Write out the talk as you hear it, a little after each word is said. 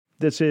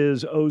This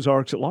is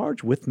Ozarks at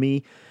Large. With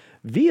me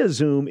via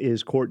Zoom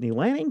is Courtney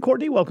Lanning.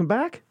 Courtney, welcome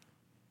back.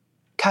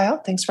 Kyle,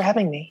 thanks for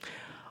having me.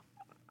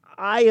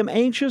 I am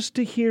anxious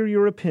to hear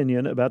your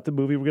opinion about the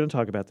movie we're going to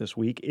talk about this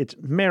week. It's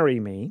Marry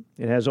Me.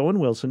 It has Owen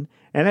Wilson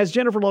and has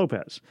Jennifer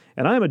Lopez.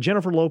 And I am a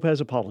Jennifer Lopez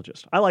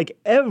apologist. I like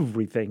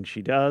everything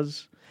she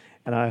does,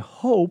 and I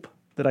hope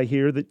that I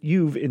hear that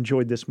you've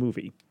enjoyed this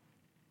movie.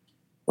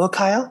 Well,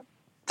 Kyle,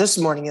 this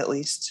morning at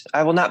least,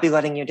 I will not be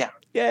letting you down.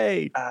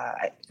 Yay!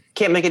 I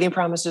can't make any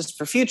promises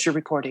for future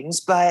recordings,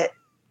 but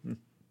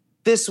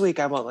this week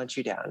I won't let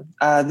you down.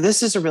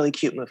 This is a really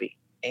cute movie,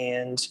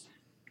 and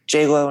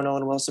J-Lo and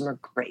Owen Wilson are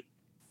great.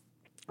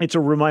 It's a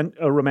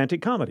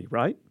romantic comedy,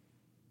 right?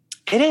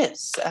 It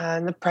is.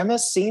 And the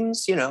premise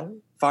seems,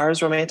 far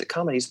as romantic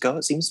comedies go,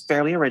 it seems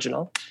fairly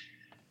original.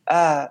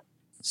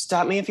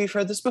 Stop me if you've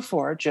heard this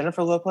before.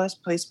 Jennifer Lopez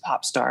plays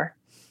pop star.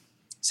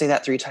 Say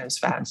that 3 times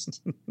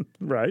fast.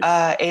 Right.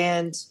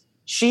 And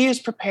she is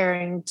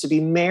preparing to be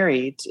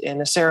married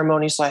in a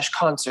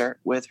ceremony/concert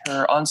with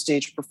her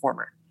onstage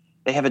performer.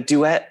 They have a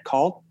duet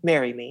called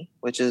Marry Me,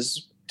 which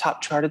is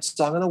top charted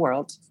song in the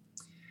world.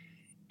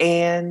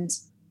 And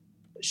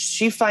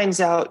she finds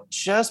out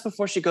just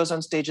before she goes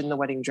on stage in the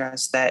wedding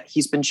dress that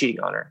he's been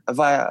cheating on her. A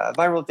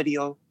viral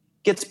video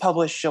gets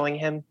published showing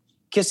him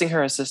kissing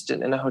her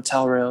assistant in a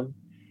hotel room.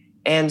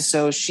 And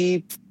so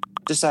she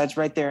decides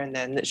right there and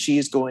then that she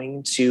is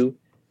going to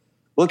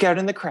look out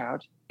in the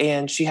crowd,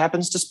 and she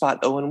happens to spot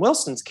Owen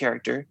Wilson's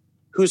character,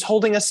 who's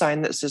holding a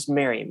sign that says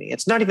 "Marry Me."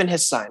 It's not even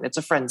his sign, it's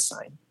a friend's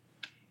sign.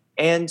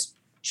 And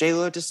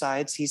J-Lo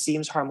decides he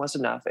seems harmless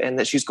enough and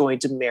that she's going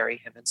to marry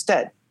him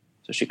instead.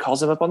 So she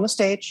calls him up on the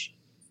stage,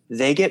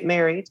 they get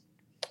married,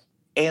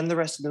 and the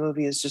rest of the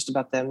movie is just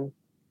about them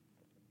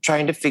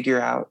trying to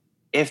figure out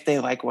if they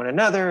like one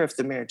another, if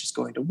the marriage is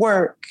going to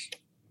work,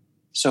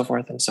 so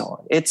forth and so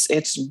on.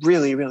 It's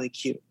really, really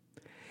cute.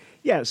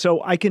 Yeah,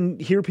 so I can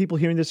hear people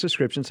hearing this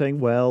description saying,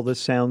 well, this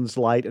sounds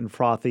light and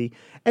frothy,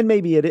 and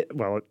maybe it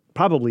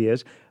probably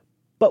is.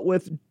 But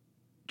with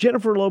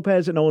Jennifer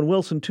Lopez and Owen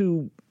Wilson,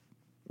 two,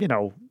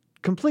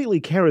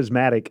 completely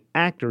charismatic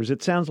actors,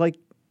 it sounds like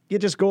you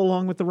just go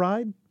along with the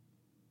ride.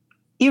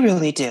 You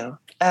really do.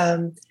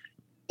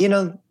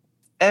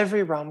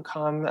 Every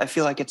rom-com, I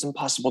feel like it's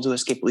impossible to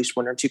escape at least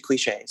 1 or 2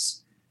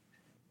 cliches.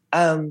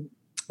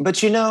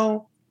 But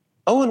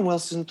Owen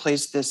Wilson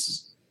plays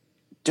this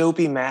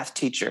dopey math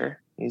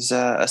teacher. He's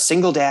a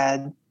single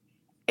dad,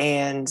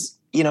 and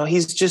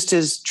he's just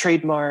his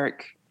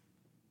trademark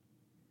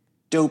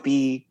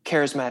dopey,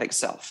 charismatic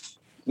self.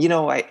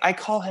 I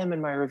call him in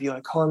my review,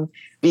 I call him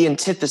the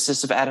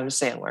antithesis of Adam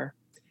Sandler,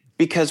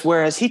 because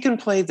whereas he can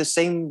play the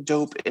same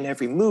dope in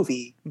every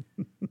movie,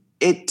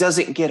 it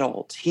doesn't get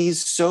old.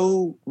 He's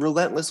so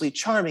relentlessly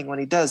charming when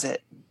he does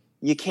it,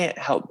 you can't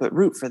help but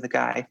root for the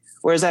guy.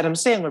 Whereas Adam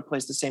Sandler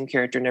plays the same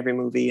character in every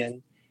movie,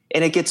 and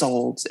it gets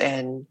old,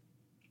 and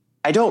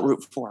I don't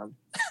root for him.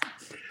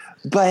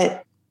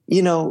 But,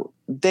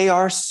 they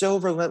are so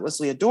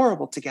relentlessly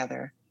adorable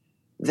together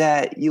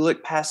that you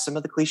look past some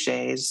of the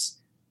cliches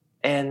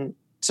and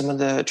some of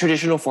the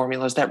traditional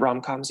formulas that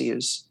rom-coms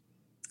use,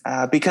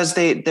 because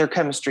their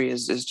chemistry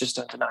is just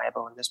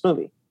undeniable in this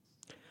movie.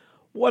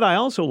 What I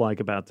also like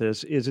about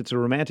this is it's a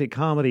romantic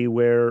comedy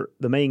where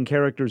the main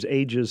characters'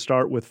 ages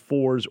start with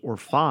 4s or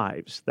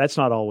 5s. That's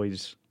not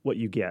always what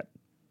you get.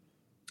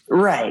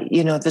 Right.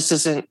 This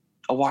isn't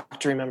A Walk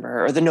to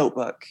Remember or The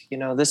Notebook.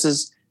 This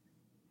is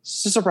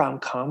a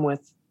rom-com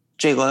with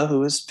J-Lo,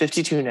 who is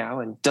 52 now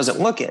and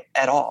doesn't look it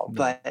at all. No.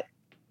 But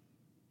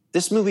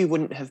this movie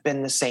wouldn't have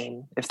been the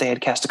same if they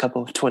had cast a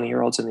couple of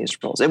 20-year-olds in these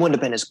roles. It wouldn't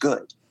have been as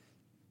good.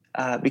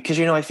 Because,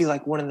 I feel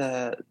like one of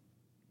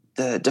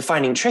the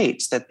defining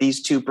traits that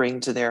these two bring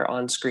to their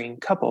on-screen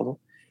couple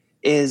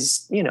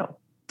is,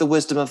 the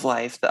wisdom of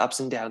life, the ups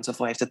and downs of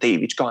life that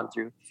they've each gone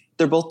through.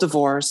 They're both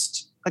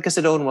divorced. Like I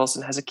said, Owen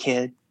Wilson has a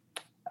kid.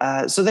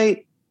 So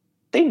they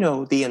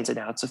know the ins and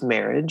outs of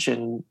marriage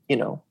and,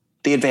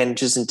 the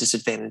advantages and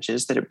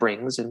disadvantages that it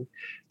brings and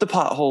the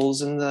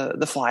potholes and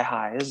the fly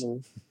highs.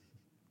 And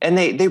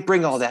they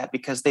bring all that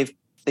because they've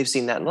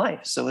seen that in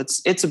life. So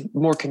it's a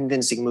more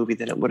convincing movie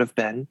than it would have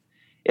been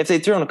if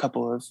they'd thrown a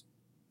couple of,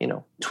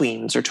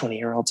 tweens or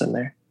 20-year-olds in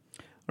there.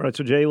 All right.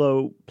 So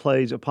J-Lo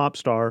plays a pop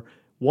star.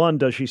 1,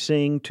 does she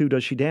sing? 2,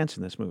 does she dance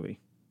in this movie?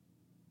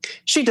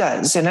 She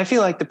does. And I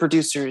feel like the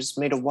producers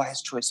made a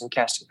wise choice in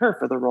casting her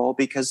for the role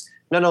because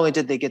not only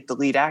did they get the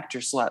lead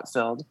actor slot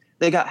filled,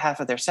 they got half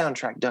of their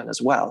soundtrack done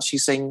as well. She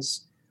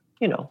sings,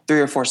 3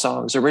 or 4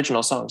 songs,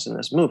 original songs in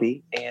this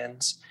movie,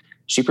 and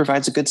she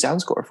provides a good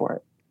sound score for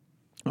it.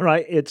 All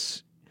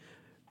right.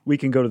 We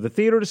can go to the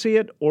theater to see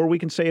it, or we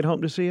can stay at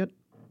home to see it.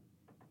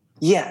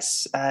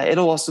 Yes.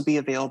 It'll also be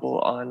available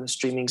on the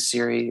streaming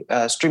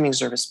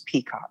service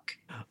Peacock.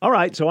 All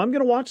right. So I'm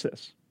going to watch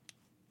this.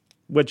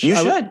 Which you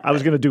should. I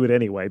was going to do it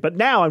anyway, but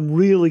now I'm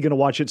really going to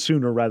watch it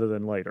sooner rather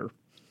than later.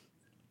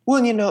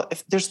 Well,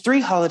 if there's 3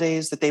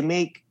 holidays that they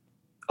make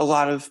a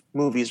lot of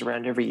movies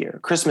around every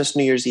year, Christmas,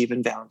 New Year's Eve,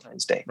 and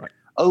Valentine's Day. Right.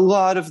 A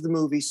lot of the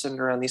movies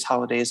centered around these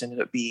holidays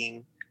ended up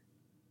being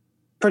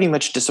pretty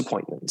much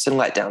disappointments and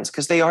letdowns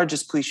because they are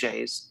just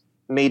cliches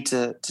made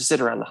to sit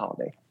around the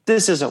holiday.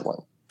 This isn't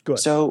one. Good.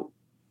 So,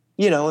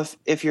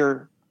 if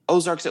your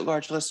Ozarks at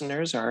Large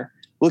listeners are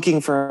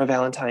looking for a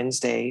Valentine's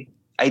Day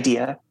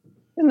idea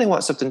and they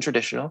want something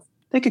traditional,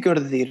 they could go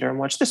to the theater and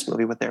watch this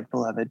movie with their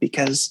beloved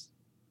because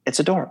it's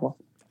adorable.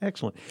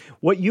 Excellent.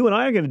 What you and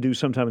I are going to do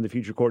sometime in the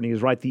future, Courtney,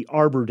 is write the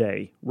Arbor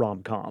Day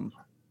rom-com.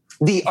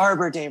 The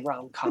Arbor Day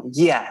rom-com,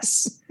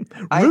 yes.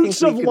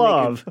 Roots of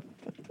Love.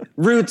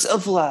 Roots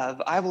of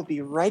Love. I will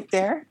be right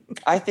there.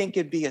 I think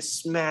it'd be a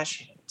smash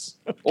hit.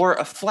 Or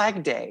a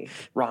Flag Day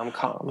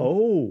rom-com.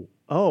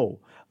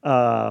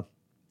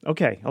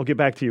 Okay. I'll get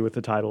back to you with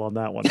the title on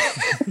that one.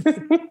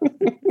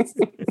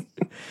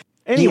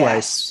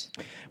 Anyways,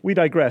 we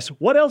digress.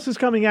 What else is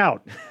coming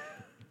out?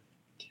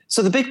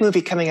 So the big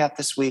movie coming out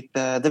this week,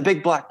 the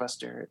big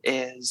blockbuster,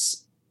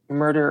 is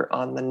Murder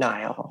on the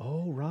Nile.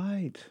 Oh,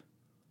 right.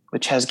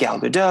 Which has Gal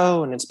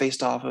Gadot, and it's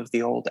based off of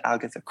the old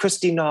Agatha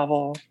Christie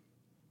novel,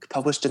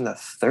 published in the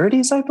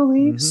 30s, I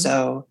believe. Mm-hmm.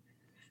 So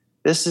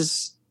this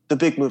is the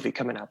big movie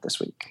coming out this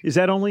week. Is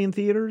that only in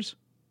theaters?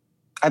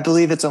 I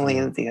believe it's only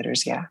in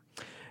theaters, yeah.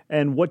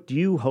 And what do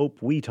you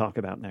hope we talk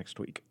about next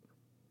week?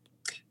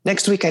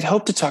 Next week, I'd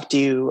hope to talk to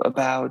you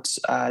about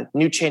a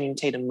new Channing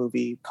Tatum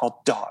movie called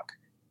Dog,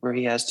 where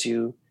he has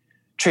to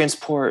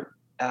transport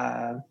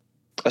a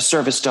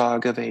service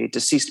dog of a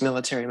deceased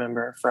military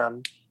member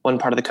from one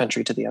part of the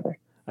country to the other.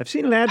 I've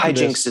seen an ad for this.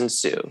 Hijinks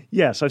ensue.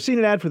 Yes, I've seen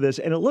an ad for this,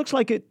 and it looks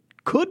like it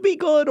could be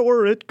good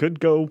or it could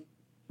go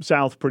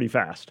south pretty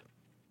fast.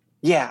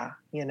 Yeah,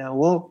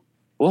 we'll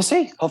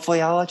see.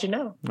 Hopefully I'll let you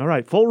know. All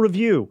right, full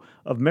review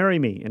of Marry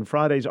Me in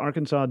Friday's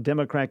Arkansas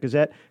Democrat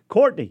Gazette.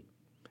 Courtney,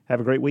 have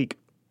a great week.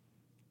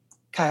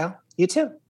 Kyle, you too.